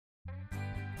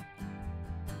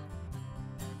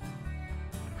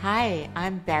Hi,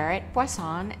 I'm Baret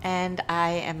Boisson, and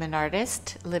I am an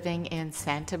artist living in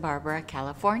Santa Barbara,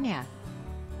 California.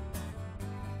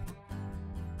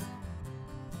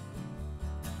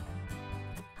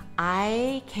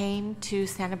 I came to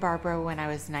Santa Barbara when I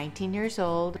was 19 years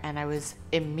old, and I was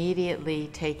immediately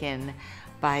taken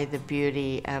by the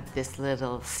beauty of this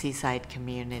little seaside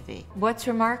community. What's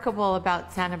remarkable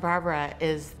about Santa Barbara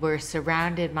is we're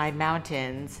surrounded by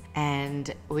mountains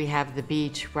and we have the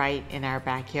beach right in our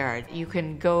backyard. You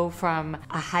can go from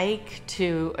a hike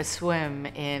to a swim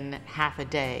in half a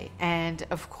day. And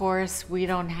of course, we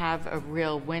don't have a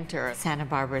real winter. Santa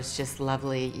Barbara is just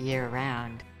lovely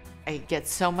year-round. I get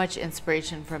so much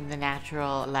inspiration from the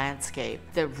natural landscape.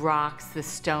 The rocks, the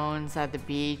stones on the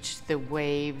beach, the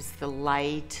waves, the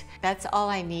light. That's all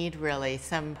I need really.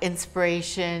 Some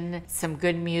inspiration, some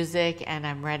good music, and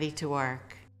I'm ready to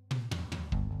work.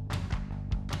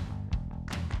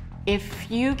 If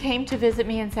you came to visit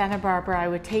me in Santa Barbara, I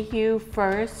would take you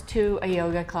first to a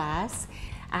yoga class.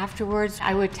 Afterwards,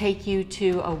 I would take you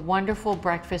to a wonderful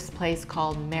breakfast place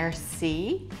called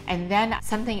Marriott. And then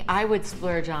something I would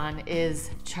splurge on is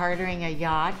chartering a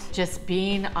yacht. Just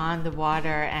being on the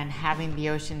water and having the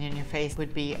ocean in your face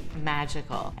would be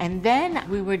magical. And then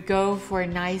we would go for a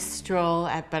nice stroll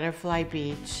at Butterfly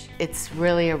Beach. It's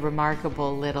really a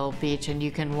remarkable little beach and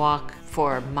you can walk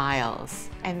for miles.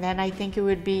 And then I think it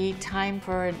would be time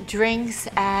for drinks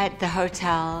at the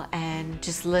hotel and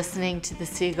just listening to the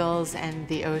seagulls and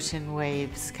the ocean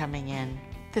waves coming in.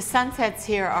 The sunsets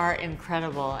here are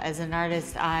incredible. As an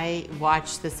artist, I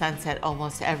watch the sunset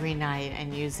almost every night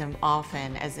and use them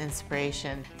often as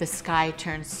inspiration. The sky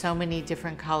turns so many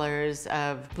different colors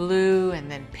of blue and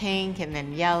then pink and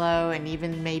then yellow and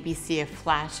even maybe see a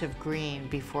flash of green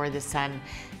before the sun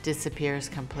disappears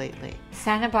completely.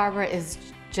 Santa Barbara is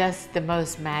just the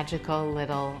most magical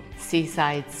little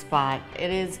seaside spot.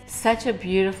 It is such a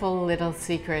beautiful little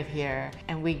secret here,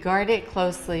 and we guard it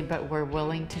closely, but we're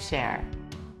willing to share.